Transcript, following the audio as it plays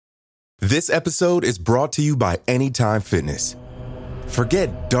This episode is brought to you by Anytime Fitness.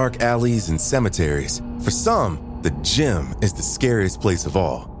 Forget dark alleys and cemeteries. For some, the gym is the scariest place of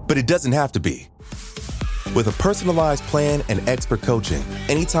all, but it doesn't have to be. With a personalized plan and expert coaching,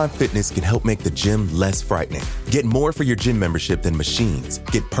 Anytime Fitness can help make the gym less frightening. Get more for your gym membership than machines.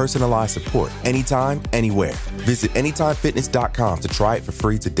 Get personalized support anytime, anywhere. Visit AnytimeFitness.com to try it for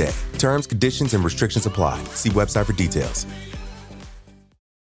free today. Terms, conditions, and restrictions apply. See website for details.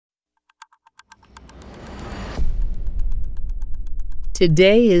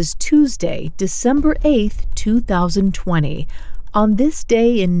 Today is Tuesday, December 8th, 2020. On this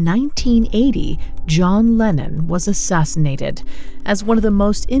day in 1980, John Lennon was assassinated. As one of the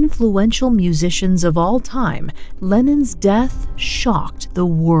most influential musicians of all time, Lennon's death shocked the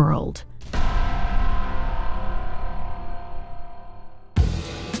world.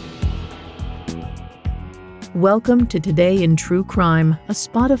 Welcome to Today in True Crime, a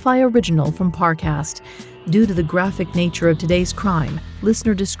Spotify original from Parcast. Due to the graphic nature of today's crime,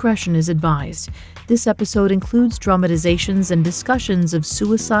 listener discretion is advised. This episode includes dramatizations and discussions of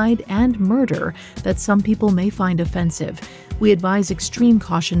suicide and murder that some people may find offensive. We advise extreme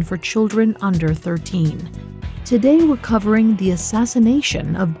caution for children under 13. Today we're covering the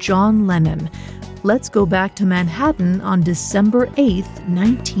assassination of John Lennon. Let's go back to Manhattan on December 8th,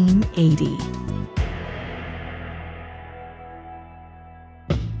 1980.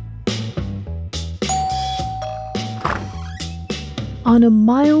 On a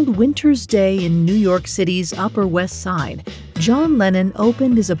mild winter's day in New York City's Upper West Side, John Lennon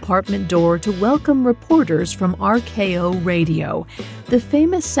opened his apartment door to welcome reporters from RKO Radio. The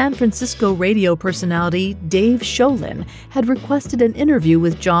famous San Francisco radio personality Dave Sholin had requested an interview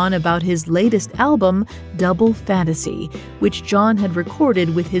with John about his latest album, Double Fantasy, which John had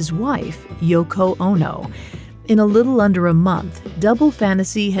recorded with his wife, Yoko Ono. In a little under a month, Double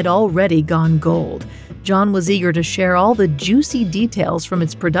Fantasy had already gone gold. John was eager to share all the juicy details from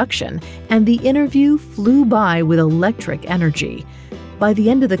its production, and the interview flew by with electric energy. By the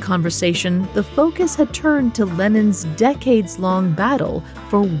end of the conversation, the focus had turned to Lennon's decades-long battle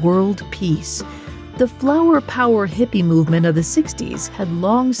for world peace. The flower power hippie movement of the 60s had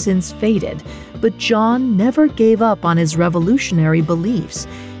long since faded, but John never gave up on his revolutionary beliefs.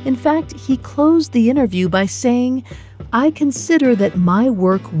 In fact, he closed the interview by saying, "I consider that my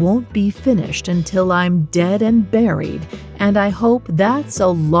work won't be finished until I'm dead and buried, and I hope that's a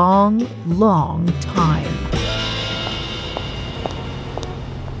long, long time."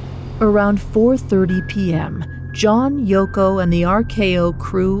 Around 4:30 p.m., John, Yoko, and the RKO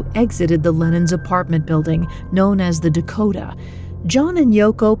crew exited the Lennon's apartment building, known as the Dakota. John and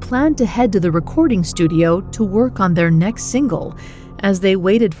Yoko planned to head to the recording studio to work on their next single. As they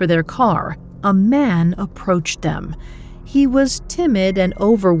waited for their car, a man approached them. He was timid and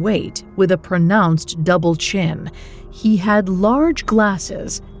overweight, with a pronounced double chin. He had large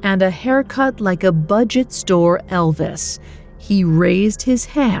glasses and a haircut like a budget store Elvis. He raised his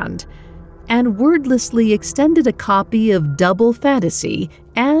hand and wordlessly extended a copy of Double Fantasy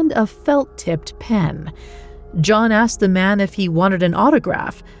and a felt-tipped pen. John asked the man if he wanted an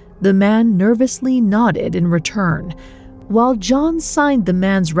autograph. The man nervously nodded in return. While John signed the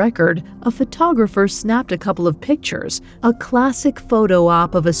man's record, a photographer snapped a couple of pictures, a classic photo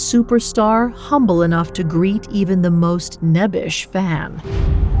op of a superstar humble enough to greet even the most nebbish fan.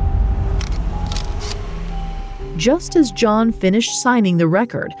 Just as John finished signing the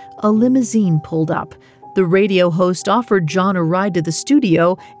record, a limousine pulled up. The radio host offered John a ride to the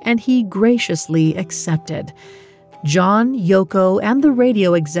studio, and he graciously accepted. John, Yoko, and the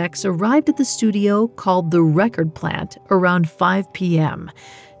radio execs arrived at the studio called the Record Plant around 5 p.m.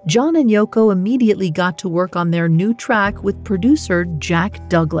 John and Yoko immediately got to work on their new track with producer Jack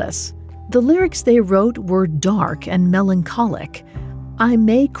Douglas. The lyrics they wrote were dark and melancholic. "I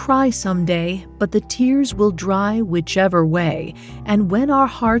may cry someday, but the tears will dry whichever way, and when our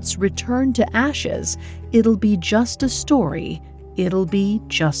hearts return to ashes, it'll be just a story, it'll be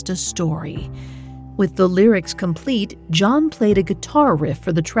just a story." With the lyrics complete, John played a guitar riff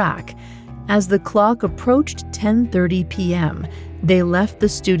for the track. As the clock approached 10:30 p.m., they left the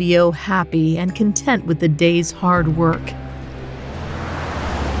studio happy and content with the day's hard work.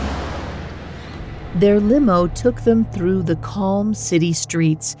 Their limo took them through the calm city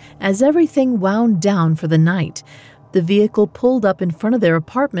streets as everything wound down for the night. The vehicle pulled up in front of their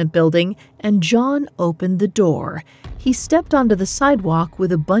apartment building, and John opened the door. He stepped onto the sidewalk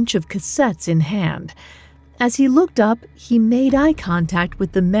with a bunch of cassettes in hand. As he looked up, he made eye contact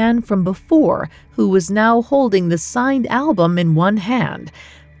with the man from before, who was now holding the signed album in one hand.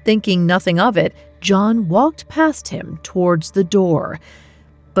 Thinking nothing of it, John walked past him towards the door.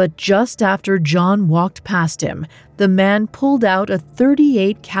 But just after John walked past him, the man pulled out a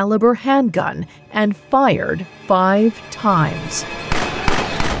 .38 caliber handgun and fired 5 times.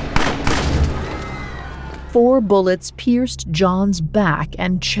 4 bullets pierced John's back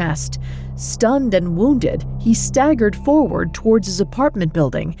and chest. Stunned and wounded, he staggered forward towards his apartment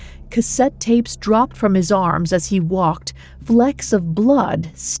building. Cassette tapes dropped from his arms as he walked, flecks of blood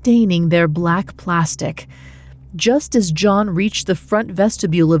staining their black plastic. Just as John reached the front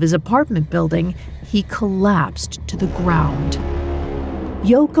vestibule of his apartment building, he collapsed to the ground.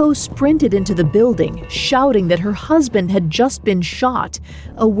 Yoko sprinted into the building, shouting that her husband had just been shot.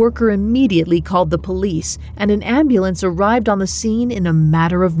 A worker immediately called the police, and an ambulance arrived on the scene in a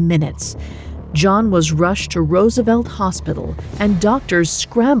matter of minutes. John was rushed to Roosevelt Hospital, and doctors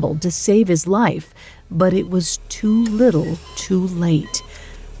scrambled to save his life, but it was too little, too late.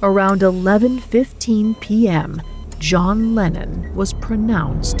 Around 11:15 p.m., John Lennon was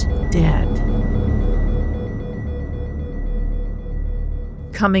pronounced dead.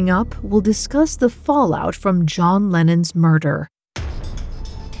 Coming up, we'll discuss the fallout from John Lennon's murder.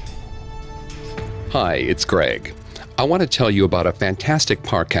 Hi, it's Greg. I want to tell you about a fantastic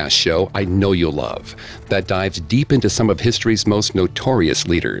podcast show I know you'll love that dives deep into some of history's most notorious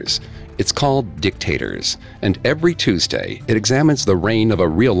leaders. It's called Dictators, and every Tuesday it examines the reign of a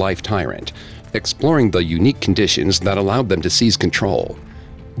real-life tyrant, exploring the unique conditions that allowed them to seize control.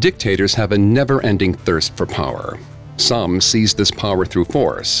 Dictators have a never-ending thirst for power. Some seize this power through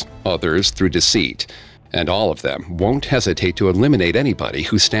force, others through deceit, and all of them won't hesitate to eliminate anybody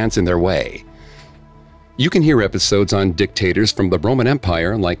who stands in their way. You can hear episodes on dictators from the Roman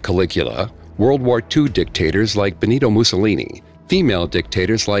Empire like Caligula, World War II dictators like Benito Mussolini, female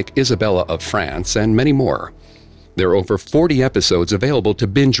dictators like Isabella of France, and many more. There are over 40 episodes available to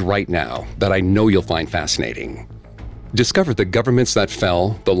binge right now that I know you'll find fascinating. Discover the governments that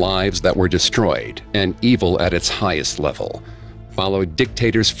fell, the lives that were destroyed, and evil at its highest level. Follow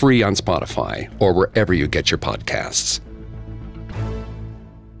Dictators free on Spotify or wherever you get your podcasts.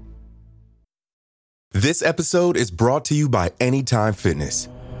 This episode is brought to you by Anytime Fitness.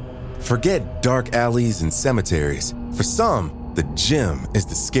 Forget dark alleys and cemeteries. For some, the gym is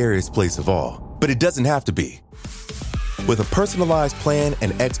the scariest place of all, but it doesn't have to be. With a personalized plan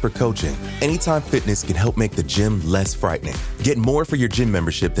and expert coaching, Anytime Fitness can help make the gym less frightening. Get more for your gym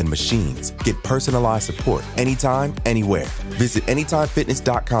membership than machines. Get personalized support anytime, anywhere. Visit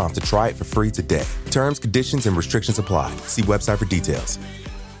AnytimeFitness.com to try it for free today. Terms, conditions, and restrictions apply. See website for details.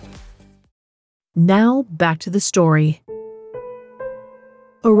 Now, back to the story.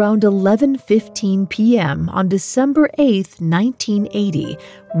 Around 11:15 p.m. on December 8, 1980,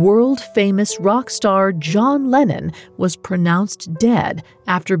 world-famous rock star John Lennon was pronounced dead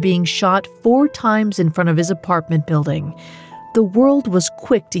after being shot 4 times in front of his apartment building. The world was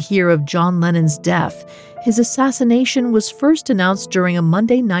quick to hear of John Lennon's death. His assassination was first announced during a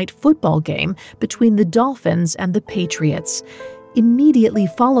Monday night football game between the Dolphins and the Patriots. Immediately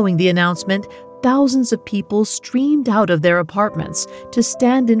following the announcement, thousands of people streamed out of their apartments to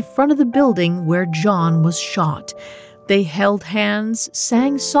stand in front of the building where John was shot. They held hands,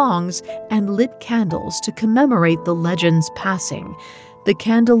 sang songs, and lit candles to commemorate the legend's passing. The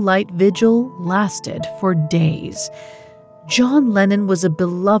candlelight vigil lasted for days. John Lennon was a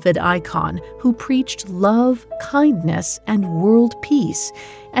beloved icon who preached love, kindness, and world peace,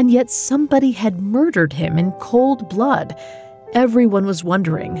 and yet somebody had murdered him in cold blood. Everyone was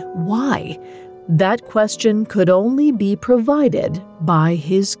wondering why. That question could only be provided by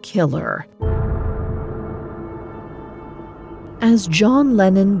his killer. As John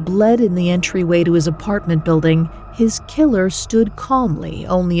Lennon bled in the entryway to his apartment building, his killer stood calmly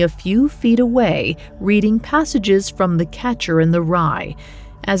only a few feet away, reading passages from The Catcher in the Rye.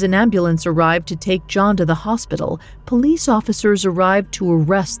 As an ambulance arrived to take John to the hospital, police officers arrived to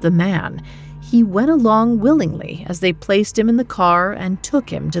arrest the man. He went along willingly as they placed him in the car and took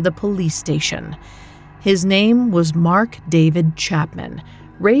him to the police station. His name was Mark David Chapman.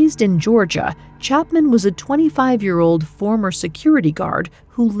 Raised in Georgia, Chapman was a 25-year-old former security guard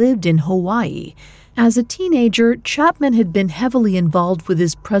who lived in Hawaii. As a teenager, Chapman had been heavily involved with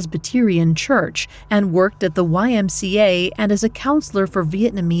his Presbyterian church and worked at the YMCA and as a counselor for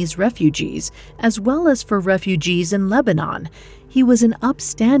Vietnamese refugees, as well as for refugees in Lebanon. He was an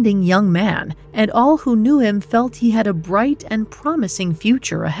upstanding young man, and all who knew him felt he had a bright and promising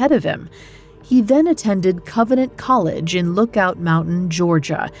future ahead of him. He then attended Covenant College in Lookout Mountain,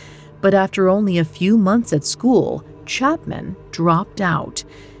 Georgia. But after only a few months at school, Chapman dropped out.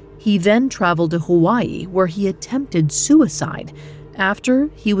 He then traveled to Hawaii, where he attempted suicide. After,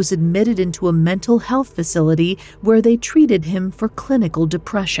 he was admitted into a mental health facility where they treated him for clinical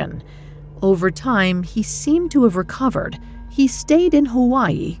depression. Over time, he seemed to have recovered. He stayed in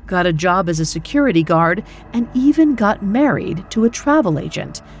Hawaii, got a job as a security guard, and even got married to a travel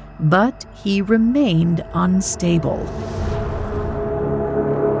agent. But he remained unstable.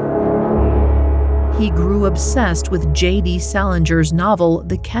 He grew obsessed with J.D. Salinger's novel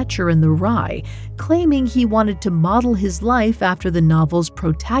The Catcher in the Rye, claiming he wanted to model his life after the novel's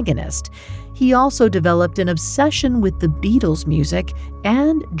protagonist. He also developed an obsession with the Beatles' music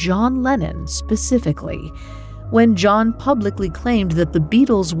and John Lennon specifically. When John publicly claimed that the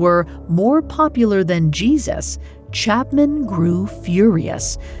Beatles were more popular than Jesus, Chapman grew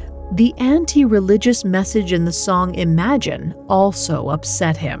furious. The anti-religious message in the song Imagine also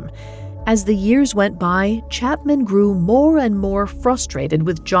upset him. As the years went by, Chapman grew more and more frustrated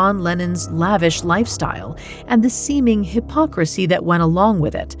with John Lennon's lavish lifestyle and the seeming hypocrisy that went along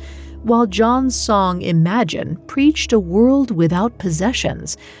with it. While John's song Imagine preached a world without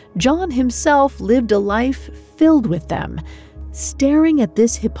possessions, John himself lived a life filled with them. Staring at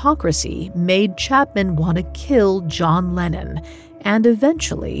this hypocrisy made Chapman want to kill John Lennon, and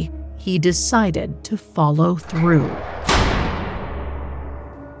eventually, he decided to follow through.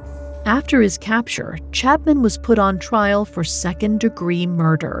 After his capture, Chapman was put on trial for second-degree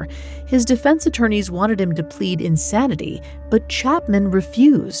murder. His defense attorneys wanted him to plead insanity, but Chapman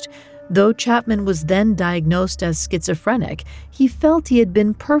refused. Though Chapman was then diagnosed as schizophrenic, he felt he had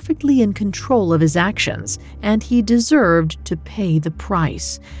been perfectly in control of his actions, and he deserved to pay the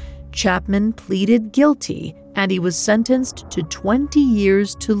price. Chapman pleaded guilty, and he was sentenced to 20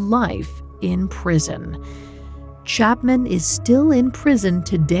 years to life in prison. Chapman is still in prison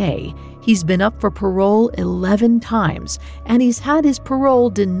today. He's been up for parole 11 times, and he's had his parole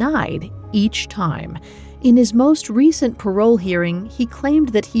denied each time. In his most recent parole hearing, he claimed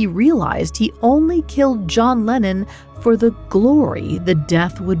that he realized he only killed John Lennon for the glory the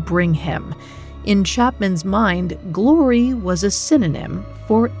death would bring him. In Chapman's mind, glory was a synonym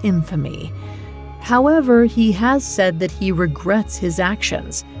for infamy. However, he has said that he regrets his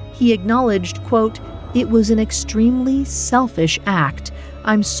actions. He acknowledged, quote, "It was an extremely selfish act.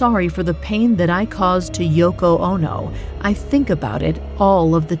 I'm sorry for the pain that I caused to Yoko Ono. I think about it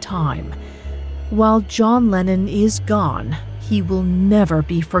all of the time." While John Lennon is gone, he will never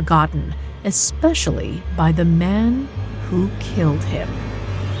be forgotten, especially by the man who killed him.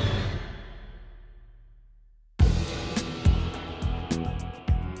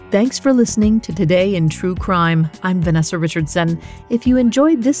 Thanks for listening to Today in True Crime. I'm Vanessa Richardson. If you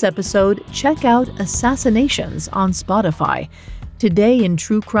enjoyed this episode, check out Assassinations on Spotify. Today in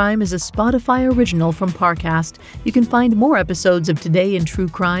True Crime is a Spotify original from Parcast. You can find more episodes of Today in True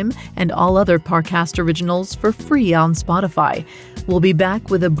Crime and all other Parcast originals for free on Spotify. We'll be back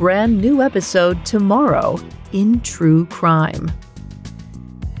with a brand new episode tomorrow in True Crime.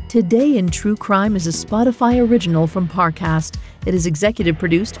 Today in True Crime is a Spotify original from Parcast. It is executive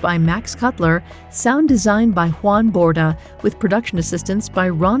produced by Max Cutler, sound designed by Juan Borda, with production assistance by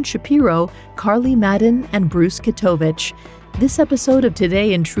Ron Shapiro, Carly Madden, and Bruce Kitovich. This episode of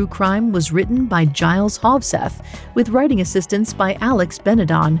Today in True Crime was written by Giles Hovseth, with writing assistance by Alex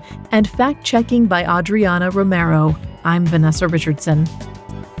Benedon, and fact-checking by Adriana Romero. I'm Vanessa Richardson.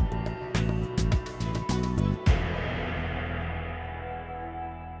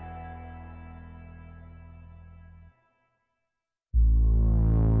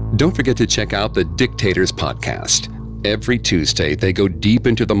 Don't forget to check out the Dictators podcast. Every Tuesday, they go deep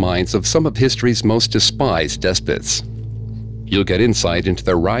into the minds of some of history's most despised despots. You'll get insight into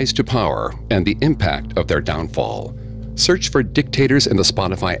their rise to power and the impact of their downfall. Search for Dictators in the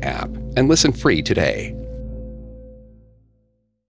Spotify app and listen free today.